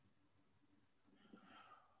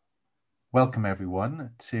Welcome, everyone,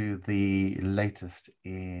 to the latest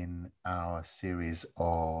in our series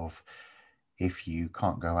of If You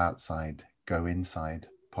Can't Go Outside, Go Inside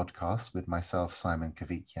podcasts with myself, Simon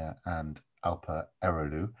Kavitya, and Alpa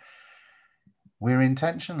Erolu. We're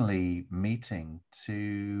intentionally meeting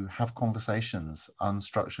to have conversations,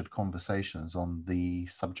 unstructured conversations on the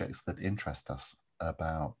subjects that interest us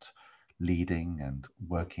about leading and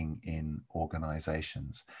working in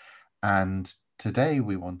organizations. And today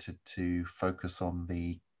we wanted to focus on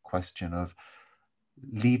the question of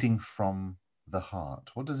leading from the heart.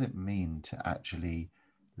 What does it mean to actually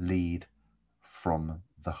lead from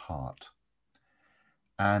the heart?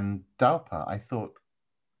 And Dalpa, I thought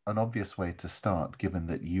an obvious way to start, given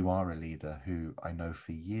that you are a leader who I know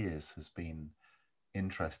for years has been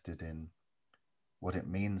interested in what it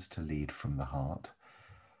means to lead from the heart.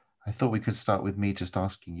 I thought we could start with me just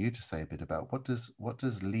asking you to say a bit about what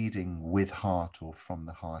does leading with heart or from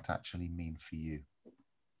the heart actually mean for you?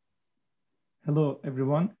 Hello,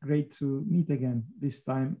 everyone. Great to meet again. This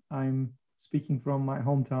time I'm speaking from my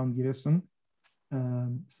hometown, Giresun.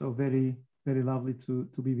 So very lovely to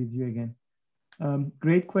be with you again.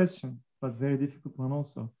 Great question, but very difficult one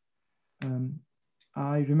also.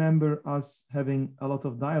 I remember us having a lot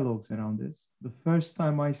of dialogues around this. The first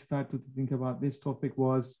time I started to think about this topic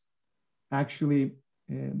was actually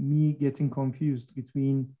me getting confused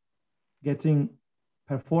between getting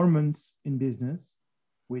performance in business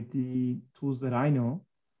with the tools that I know,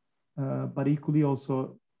 but equally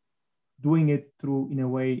also doing it through, in a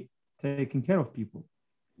way, taking care of people.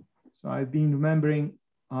 So I've been remembering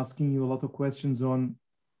asking you a lot of questions on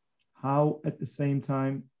how, at the same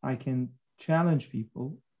time, I can challenge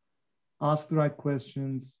people, ask the right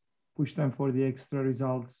questions, push them for the extra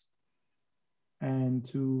results, and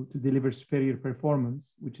to deliver superior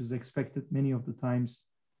performance, which is expected many of the times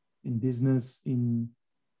in business, in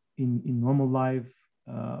normal life,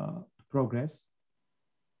 to progress,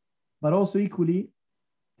 but also equally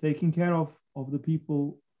taking care of the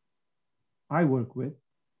people I work with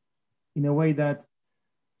in a way that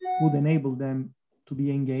would enable them to be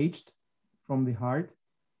engaged from the heart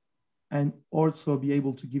and also be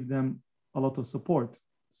able to give them a lot of support.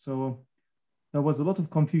 So there was a lot of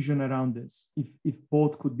confusion around this. If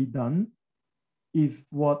both could be done, if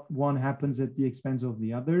what one happens at the expense of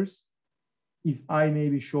the others, if I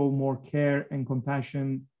maybe show more care and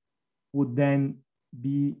compassion, would then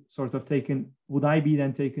be sort of taken, would I be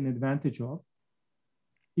then taken advantage of?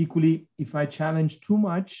 Equally, if I challenge too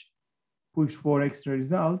much, push for extra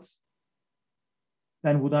results,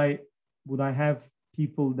 then would I have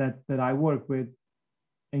people that I work with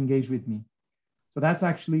engage with me? So that's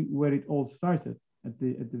actually where it all started at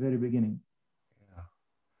the very beginning. Yeah.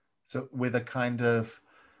 So with a kind of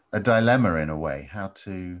a dilemma in a way, how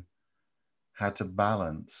to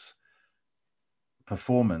balance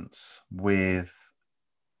performance with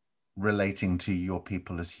relating to your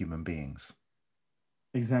people as human beings.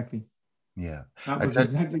 Exactly. Yeah. That I was said,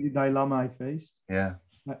 exactly the dilemma I faced. yeah.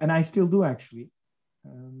 And I still do, actually.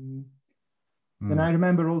 Then I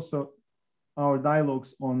remember also our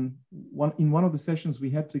dialogues on one of the sessions we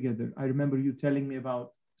had together. I remember you telling me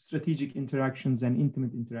about strategic interactions and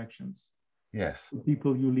intimate interactions. Yes. With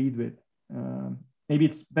people you lead with. Maybe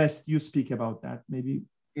it's best you speak about that. Maybe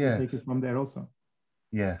we'll take Yes. it from there also.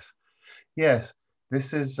 Yes. Yes.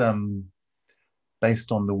 This is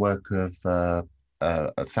based on the work of,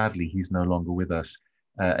 sadly, he's no longer with us,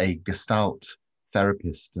 a Gestalt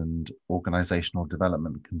therapist and organizational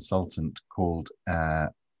development consultant called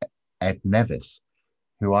Ed Nevis,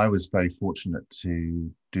 who I was very fortunate to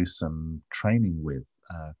do some training with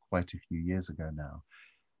quite a few years ago now.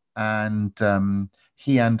 And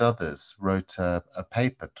he and others wrote a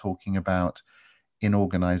paper talking about in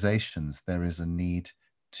organizations, there is a need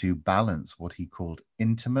to balance what he called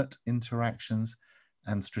intimate interactions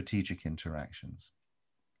and strategic interactions.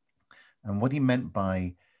 And what he meant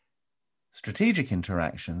by strategic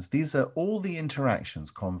interactions, these are all the interactions,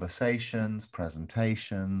 conversations,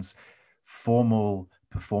 presentations, formal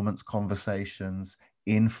performance conversations,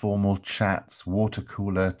 informal chats, water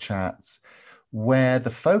cooler chats, where the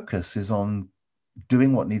focus is on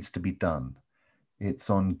doing what needs to be done. It's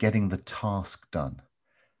on getting the task done.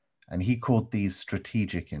 And he called these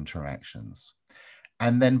strategic interactions.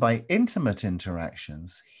 And then by intimate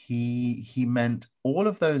interactions, he meant all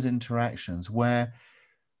of those interactions where,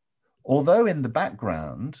 although in the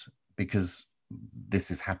background, because this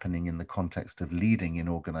is happening in the context of leading in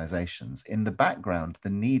organizations, in the background, the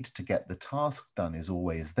need to get the task done is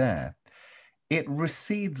always there. It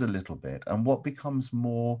recedes a little bit. And what becomes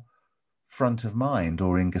more front of mind,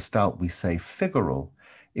 or in Gestalt, we say figural,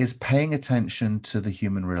 is paying attention to the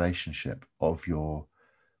human relationship of your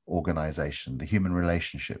organization, the human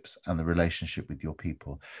relationships and the relationship with your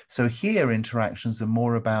people. So here interactions are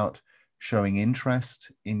more about showing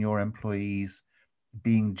interest in your employees,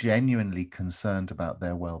 being genuinely concerned about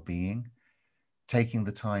their well-being, taking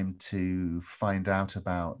the time to find out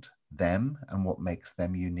about them and what makes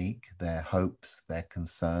them unique, their hopes, their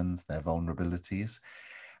concerns, their vulnerabilities,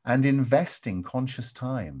 and investing conscious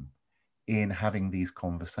time in having these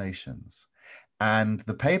conversations. And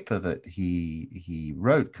the paper that he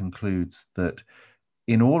wrote concludes that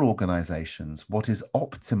in all organizations, what is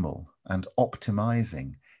optimal and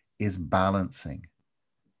optimizing is balancing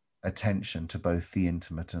attention to both the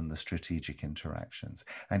intimate and the strategic interactions.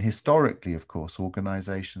 And historically, of course,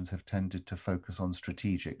 organizations have tended to focus on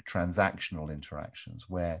strategic transactional interactions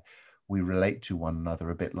where we relate to one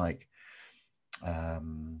another a bit like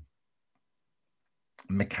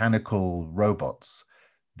mechanical robots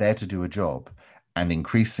there to do a job. And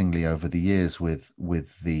increasingly over the years with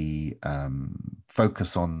the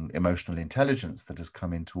focus on emotional intelligence that has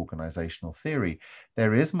come into organizational theory,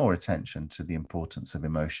 there is more attention to the importance of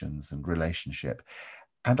emotions and relationship.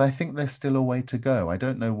 And I think there's still a way to go. I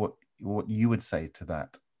don't know what you would say to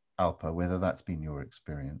that, Alpa, whether that's been your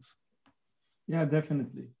experience. Yeah,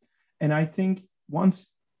 definitely. And I think once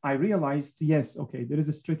I realized, yes, okay, there is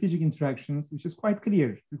a strategic interactions, which is quite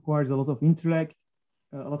clear, requires a lot of intellect,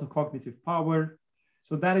 a lot of cognitive power.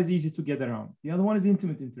 So that is easy to get around. The other one is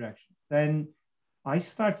intimate interactions. Then I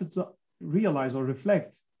started to realize or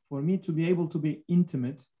reflect, for me to be able to be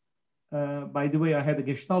intimate. By the way, I had a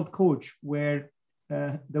Gestalt coach where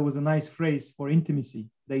there was a nice phrase for intimacy.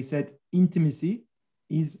 They said, intimacy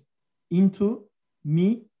is into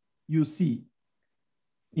me, you see.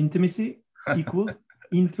 Intimacy equals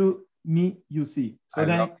into me, you see. So I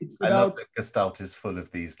love that Gestalt is full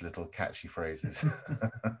of these little catchy phrases.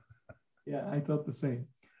 Yeah, I thought the same.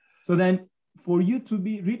 So then for you to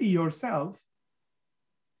be really yourself,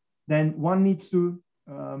 then one needs to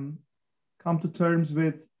come to terms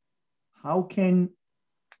with how can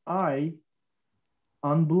I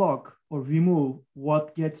unblock or remove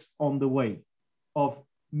what gets on the way of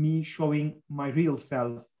me showing my real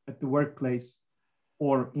self at the workplace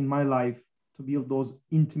or in my life to build those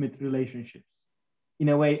intimate relationships. In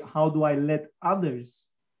a way, how do I let others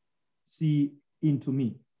see into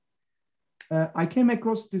me? I came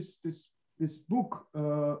across this book,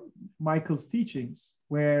 Michael's Teachings,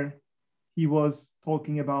 where he was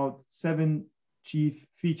talking about 7 chief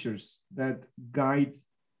features that guide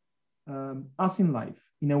us in life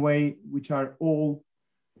in a way which are all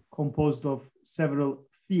composed of several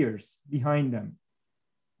fears behind them.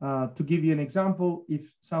 To give you an example,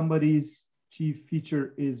 if somebody's chief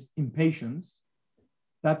feature is impatience,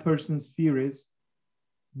 that person's fear is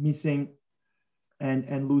missing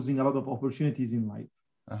and losing a lot of opportunities in life,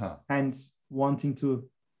 and wanting to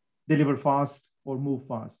deliver fast or move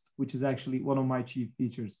fast, which is actually one of my chief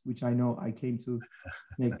features, which I know I came to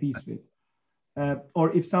make peace with.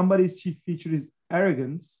 Or if somebody's chief feature is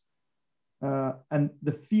arrogance, and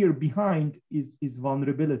the fear behind is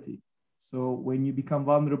vulnerability. So when you become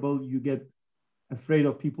vulnerable, you get afraid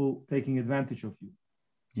of people taking advantage of you.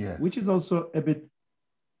 Yes. Which is also a bit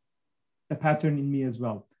a pattern in me as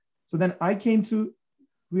well. So then I came to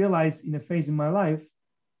realize in a phase in my life,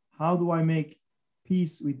 how do I make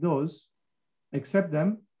peace with those, accept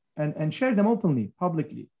them, and share them openly,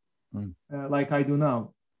 publicly, like I do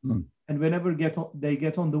now. And whenever they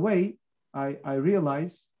get on the way, I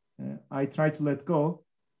realize I try to let go,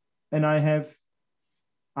 and I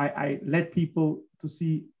let people to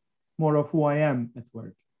see more of who I am at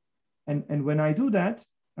work. And when I do that,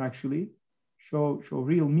 actually show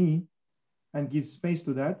real me and give space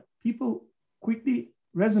to that, people quickly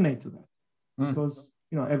resonate to that because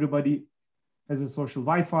everybody has a social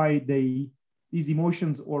Wi-Fi. These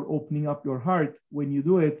emotions or opening up your heart, when you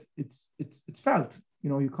do it, it's felt.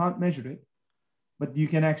 You can't measure it, but you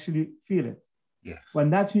can actually feel it. Yes. When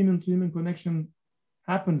that human-to-human connection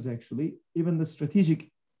happens, actually, even the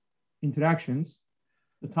strategic interactions,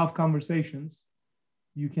 the tough conversations,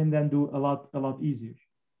 you can then do a lot easier.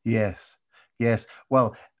 Yes.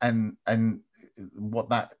 Well, and what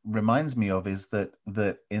that reminds me of is that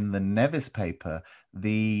in the Nevis paper,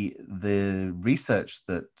 the research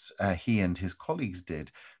that he and his colleagues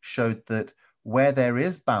did showed that where there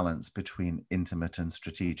is balance between intimate and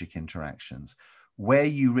strategic interactions, where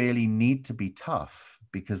you really need to be tough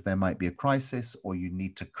because there might be a crisis, or you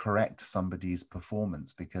need to correct somebody's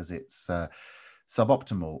performance because it's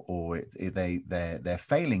suboptimal, or they're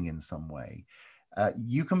failing in some way,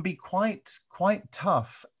 you can be quite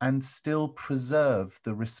tough and still preserve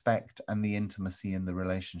the respect and the intimacy in the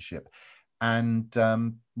relationship. And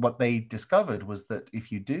what they discovered was that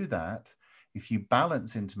if you do that, if you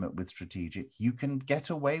balance intimate with strategic, you can get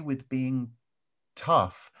away with being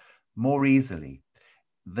tough more easily.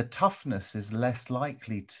 The toughness is less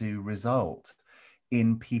likely to result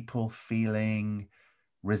in people feeling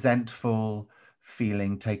resentful,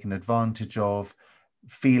 feeling taken advantage of,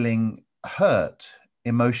 feeling hurt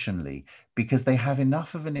emotionally, because they have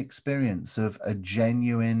enough of an experience of a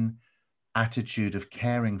genuine attitude of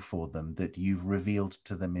caring for them that you've revealed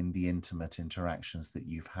to them in the intimate interactions that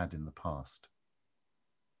you've had in the past.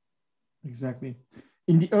 Exactly.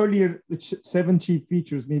 In the earlier 7 chief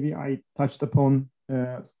features, maybe I touched upon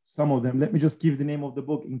some of them. Let me just give the name of the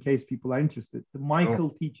book in case people are interested. The Michael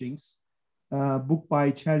Teachings, book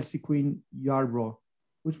by Chelsea Quinn Yarbrough,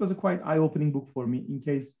 which was a quite eye-opening book for me in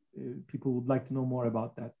case people would like to know more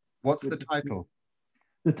about that. What's the title?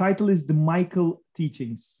 The title is The Michael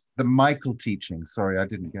Teachings. The Michael Teachings. Sorry, I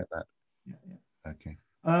didn't get that. Yeah. Okay.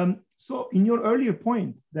 So in your earlier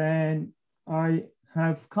point, then I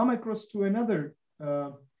have come across to another,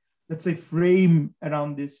 let's say, frame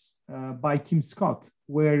around this by Kim Scott,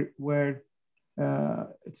 where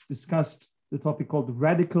it's discussed the topic called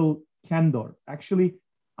radical candor. Actually,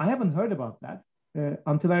 I haven't heard about that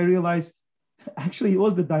until I realized actually it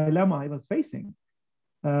was the dilemma I was facing.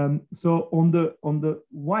 So on the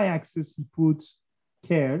y-axis he puts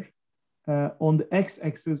care, on the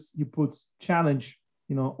x-axis he puts challenge.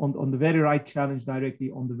 On the very right, challenge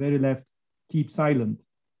directly. On the very left, keep silent.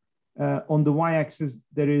 On the y-axis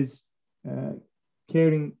there is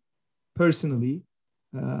caring personally.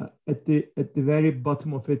 At the very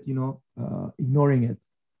bottom of it, ignoring it.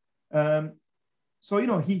 So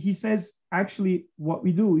he says actually what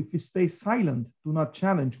we do if we stay silent, do not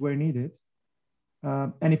challenge where needed.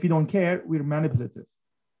 And if we don't care, we're manipulative.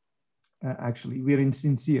 Actually, we're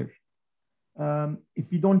insincere.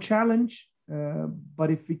 If we don't challenge,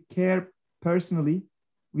 but if we care personally,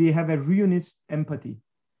 we have a ruinous empathy.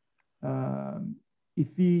 If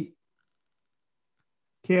we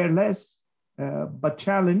care less, but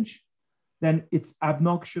challenge, then it's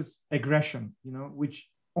obnoxious aggression, which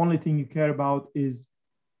only thing you care about is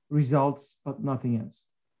results, but nothing else.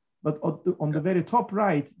 But on the very top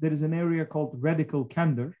right, there is an area called radical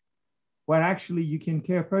candor, where actually you can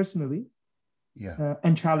care personally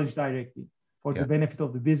and challenge directly for the benefit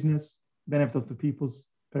of the business, benefit of the people's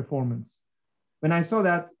performance. When I saw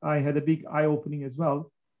that, I had a big eye-opening as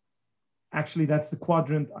well. Actually, that's the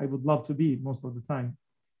quadrant I would love to be most of the time.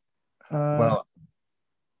 Well,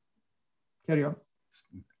 carry on.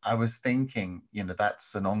 I was thinking,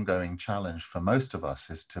 that's an ongoing challenge for most of us,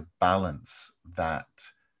 is to balance that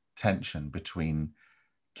tension between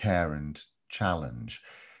care and challenge.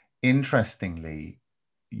 Interestingly,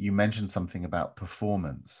 you mentioned something about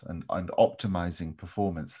performance and optimizing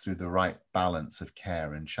performance through the right balance of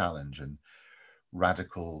care and challenge and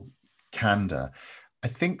radical candor. I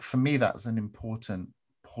think for me, that's an important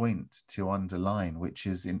point to underline, which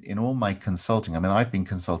is in all my consulting. I mean, I've been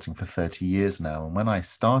consulting for 30 years now. And when I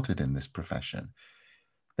started in this profession,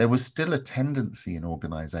 there was still a tendency in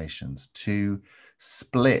organizations to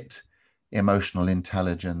split emotional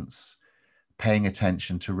intelligence, paying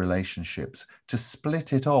attention to relationships, to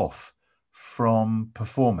split it off from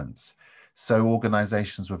performance. So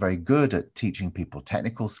organizations were very good at teaching people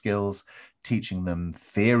technical skills, teaching them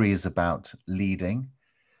theories about leading,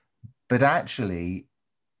 but actually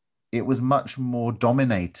it was much more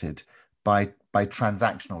dominated by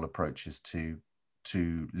transactional approaches to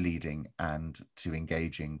leading and to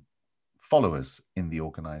engaging followers in the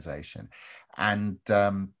organization. And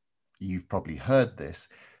you've probably heard this,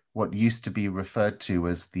 what used to be referred to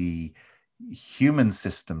as the human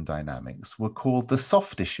system dynamics were called the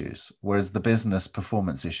soft issues, whereas the business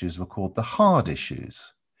performance issues were called the hard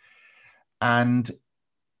issues. And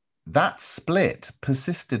that split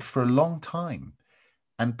persisted for a long time.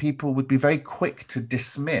 And people would be very quick to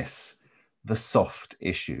dismiss the soft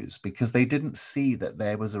issues because they didn't see that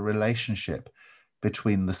there was a relationship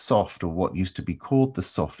between the soft, or what used to be called the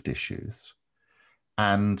soft issues,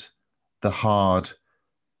 and the hard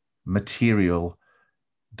material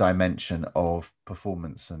dimension of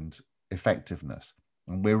performance and effectiveness.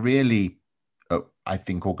 And we're really, I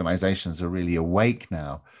think organizations are really awake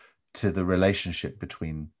now to the relationship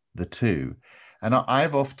between the two. And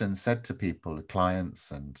I've often said to people,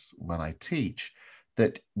 clients, and when I teach,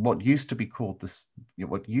 that what used to be called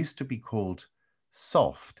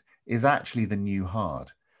soft is actually the new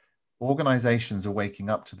hard. Organizations are waking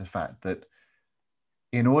up to the fact that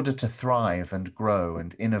in order to thrive and grow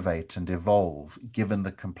and innovate and evolve, given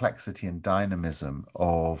the complexity and dynamism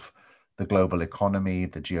of the global economy,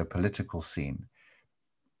 the geopolitical scene,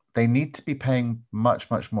 they need to be paying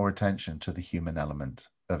much, much more attention to the human element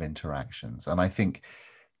of interactions. And I think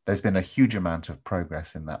there's been a huge amount of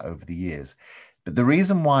progress in that over the years. But the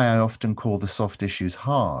reason why I often call the soft issues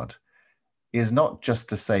hard is not just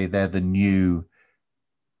to say they're the new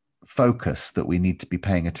focus that we need to be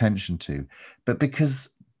paying attention to, but because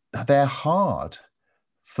they're hard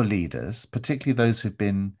for leaders, particularly those who've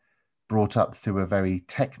been brought up through a very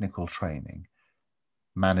technical training,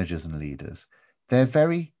 managers and leaders. They're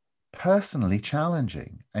very personally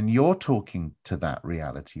challenging. And you're talking to that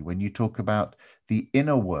reality when you talk about the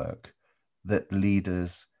inner work that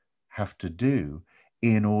leaders have to do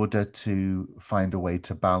in order to find a way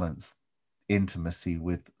to balance intimacy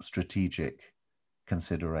with strategic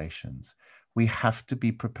considerations. We have to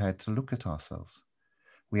be prepared to look at ourselves.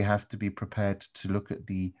 We have to be prepared to look at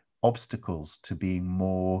the obstacles to being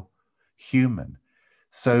more human.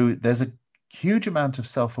 So there's a huge amount of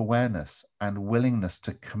self-awareness and willingness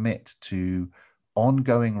to commit to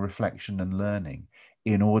ongoing reflection and learning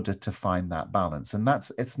in order to find that balance. And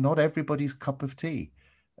it's not everybody's cup of tea,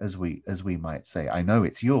 as we might say. I know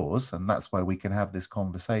it's yours, and that's why we can have this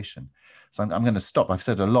conversation. So I'm going to stop. I've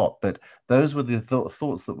said a lot, but those were the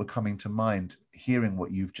thoughts that were coming to mind hearing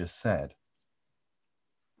what you've just said.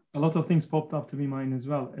 A lot of things popped up to me mind as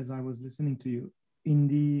well as I was listening to you. In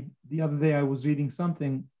the other day, I was reading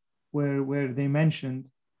something where they mentioned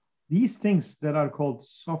these things that are called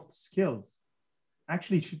soft skills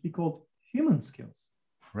actually should be called human skills.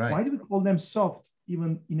 Right. Why do we call them soft?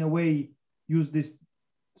 Even in a way, use this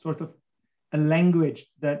sort of a language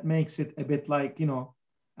that makes it a bit like,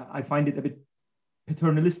 I find it a bit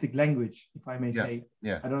paternalistic language, if I may say.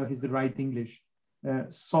 Yeah. I don't know if it's the right English.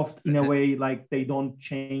 Soft in a way, like they don't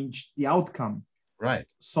change the outcome. Right.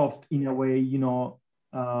 Soft in a way,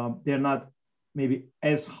 they're not maybe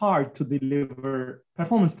as hard to deliver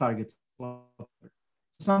performance targets.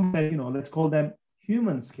 Some that, let's call them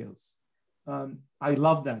human skills. I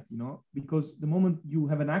love that, because the moment you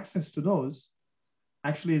have an access to those,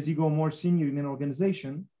 actually, as you go more senior in an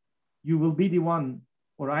organization, you will be the one,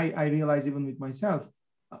 or I realize even with myself,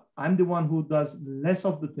 I'm the one who does less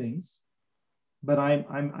of the things, but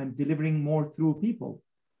I'm delivering more through people.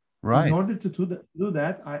 Right. In order to do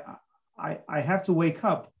that, I have to wake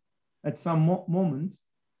up at some moment.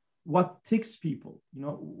 What ticks people?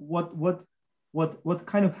 What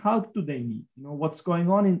kind of help do they need? What's going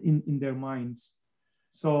on in their minds,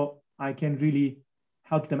 so I can really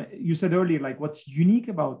help them. You said earlier, like what's unique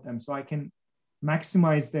about them, so I can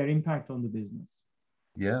maximize their impact on the business.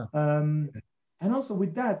 Yeah. And also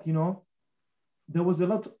with that, there was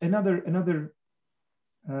another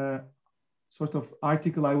sort of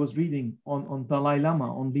article I was reading on Dalai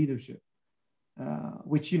Lama on leadership,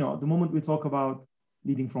 which, the moment we talk about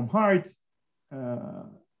leading from heart,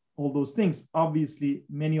 all those things, obviously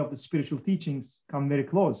many of the spiritual teachings come very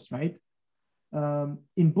close, right?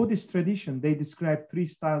 In Buddhist tradition, they describe 3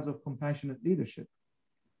 styles of compassionate leadership.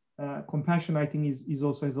 Compassion, I think, is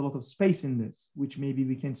also has a lot of space in this, which maybe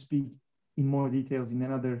we can speak in more details in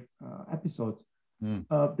another episode.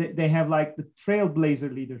 They have like the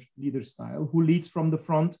trailblazer leader style, who leads from the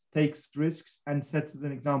front, takes risks, and sets as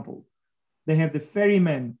an example. They have the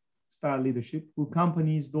ferryman style leadership, who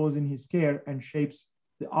accompanies those in his care and shapes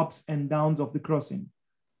the ups and downs of the crossing.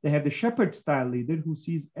 They have the shepherd style leader, who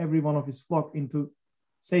sees every one of his flock into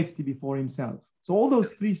safety before himself. So all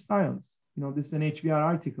those 3 styles, this is an HBR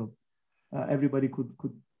article. Everybody could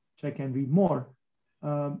check and read more.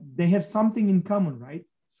 They have something in common, right?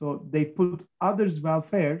 So they put others'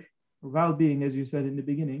 welfare, or well-being, as you said in the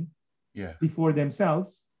beginning, yes, before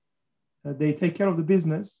themselves. They take care of the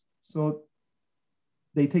business, so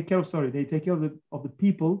they take care of the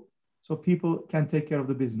people, so people can take care of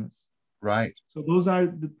the business. Right. So those are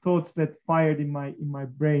the thoughts that fired in my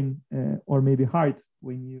brain, or maybe heart,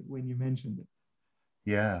 when you mentioned it.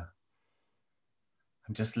 Yeah.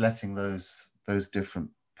 I'm just letting those different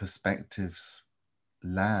perspectives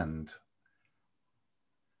land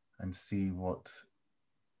and see what,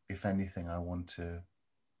 if anything, I want to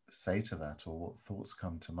say to that, or what thoughts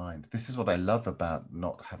come to mind. This is what I love about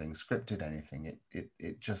not having scripted anything.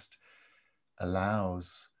 It just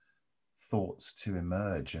allows thoughts to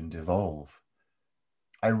emerge and evolve.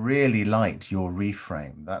 I really liked your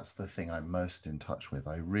reframe. That's the thing I'm most in touch with.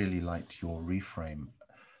 I really liked your reframe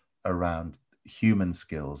around human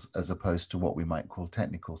skills as opposed to what we might call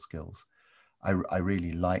technical skills. I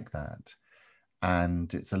really like that.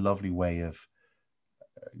 And it's a lovely way of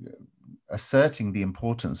asserting the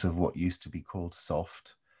importance of what used to be called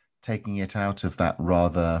soft, taking it out of that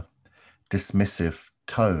rather dismissive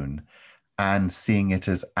tone and seeing it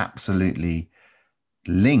as absolutely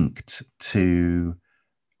linked to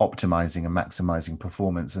optimizing and maximizing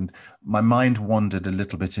performance. And my mind wandered a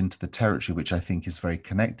little bit into the territory, which I think is very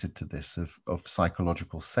connected to this, of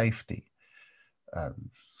psychological safety,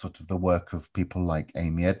 sort of the work of people like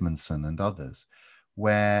Amy Edmondson and others,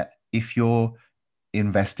 where if you're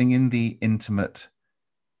investing in the intimate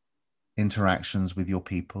interactions with your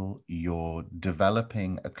people, you're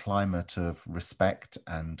developing a climate of respect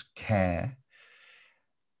and care,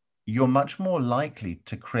 you're much more likely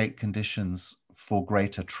to create conditions for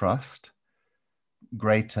greater trust,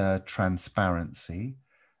 greater transparency,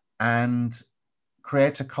 and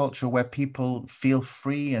create a culture where people feel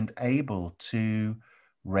free and able to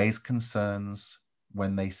raise concerns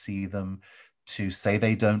when they see them, to say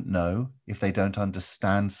they don't know if they don't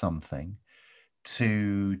understand something,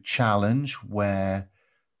 to challenge where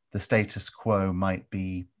the status quo might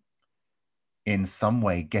be in some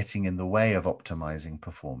way getting in the way of optimizing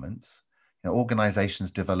performance. Organizations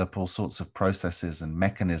develop all sorts of processes and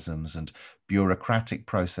mechanisms and bureaucratic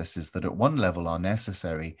processes that at one level are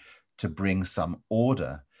necessary to bring some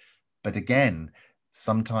order. But again,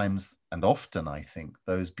 sometimes and often, I think,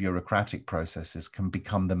 those bureaucratic processes can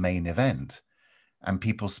become the main event. And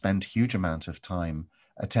people spend a huge amount of time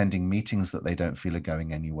attending meetings that they don't feel are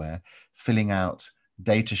going anywhere, filling out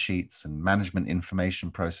data sheets and management information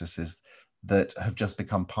processes that have just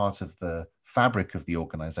become part of the fabric of the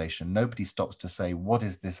organization. Nobody stops to say, what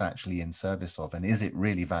is this actually in service of? And is it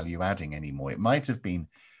really value adding anymore? It might have been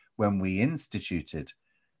when we instituted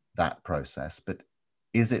that process, but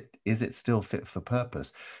is it still fit for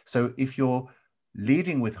purpose? So if you're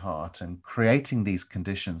leading with heart and creating these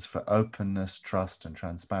conditions for openness, trust, and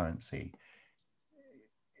transparency,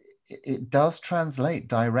 it does translate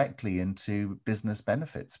directly into business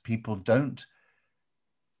benefits. People don't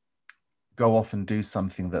go off and do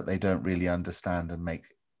something that they don't really understand and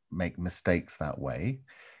make mistakes that way.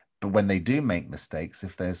 But when they do make mistakes,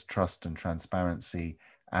 if there's trust and transparency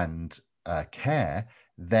and care,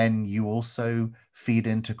 then you also feed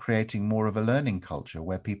into creating more of a learning culture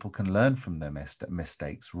where people can learn from their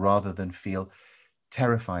mistakes rather than feel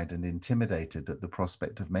terrified and intimidated at the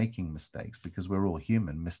prospect of making mistakes, because we're all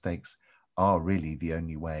human. Mistakes are really the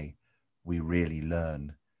only way we really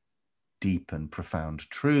learn deep and profound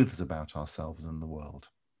truths about ourselves and the world.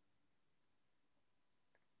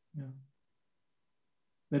 Yeah.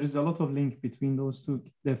 There is a lot of link between those two,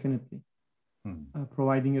 definitely.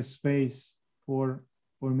 Providing a space for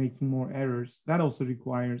making more errors, that also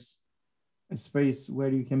requires a space where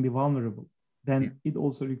you can be vulnerable. Then it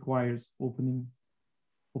also requires opening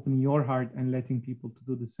your heart and letting people to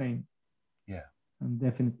do the same. Yeah.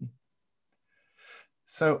 Definitely.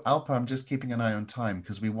 So Alpa, I'm just keeping an eye on time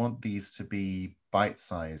because we want these to be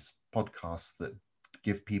bite-sized podcasts that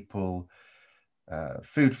give people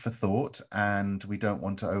food for thought, and we don't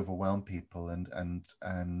want to overwhelm people. And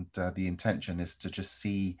the intention is to just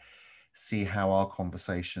see how our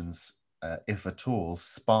conversations, if at all,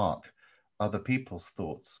 spark other people's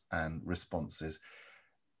thoughts and responses.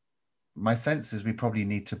 My sense is we probably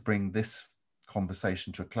need to bring this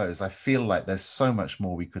conversation to a close. I feel like there's so much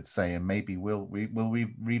more we could say, and maybe we'll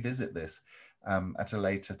revisit this at a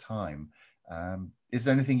later time. Is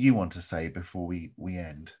there anything you want to say before we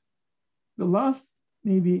end? The last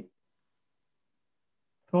maybe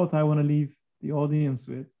thought I want to leave the audience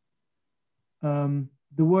with,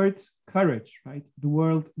 the word courage, right? The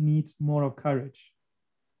world needs more of courage.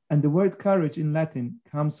 And the word courage in Latin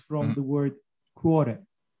comes from the word cuore,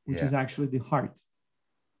 which is actually the heart.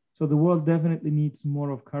 So the world definitely needs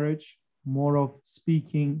more of courage, more of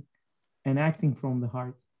speaking and acting from the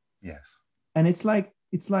heart. Yes. And it's like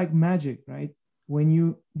magic, right? When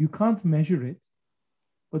you can't measure it,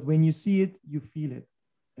 but when you see it, you feel it.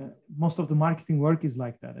 Most of the marketing work is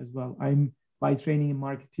like that as well. I'm by training a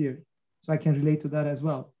marketeer, so I can relate to that as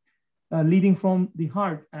well. Leading from the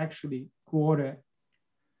heart, actually, cuore,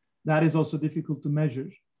 that is also difficult to measure.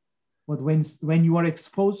 But when you are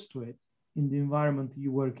exposed to it in the environment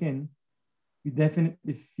you work in, you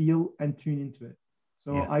definitely feel and tune into it.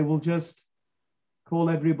 So I will just call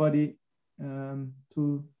everybody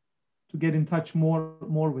to get in touch more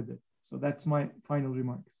with it. So that's my final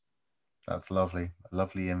remarks. That's lovely. A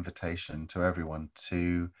lovely invitation to everyone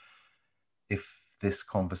to, if this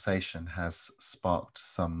conversation has sparked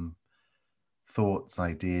some thoughts,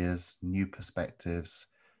 ideas, new perspectives,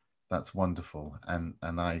 that's wonderful. And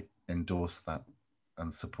I endorse that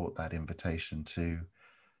and support that invitation to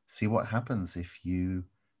see what happens if you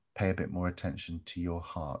pay a bit more attention to your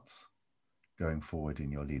hearts. going forward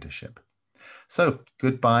in your leadership. So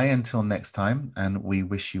goodbye until next time, and we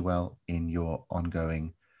wish you well in your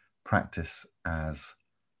ongoing practice as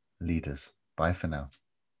leaders. Bye for now.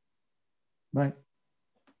 Bye.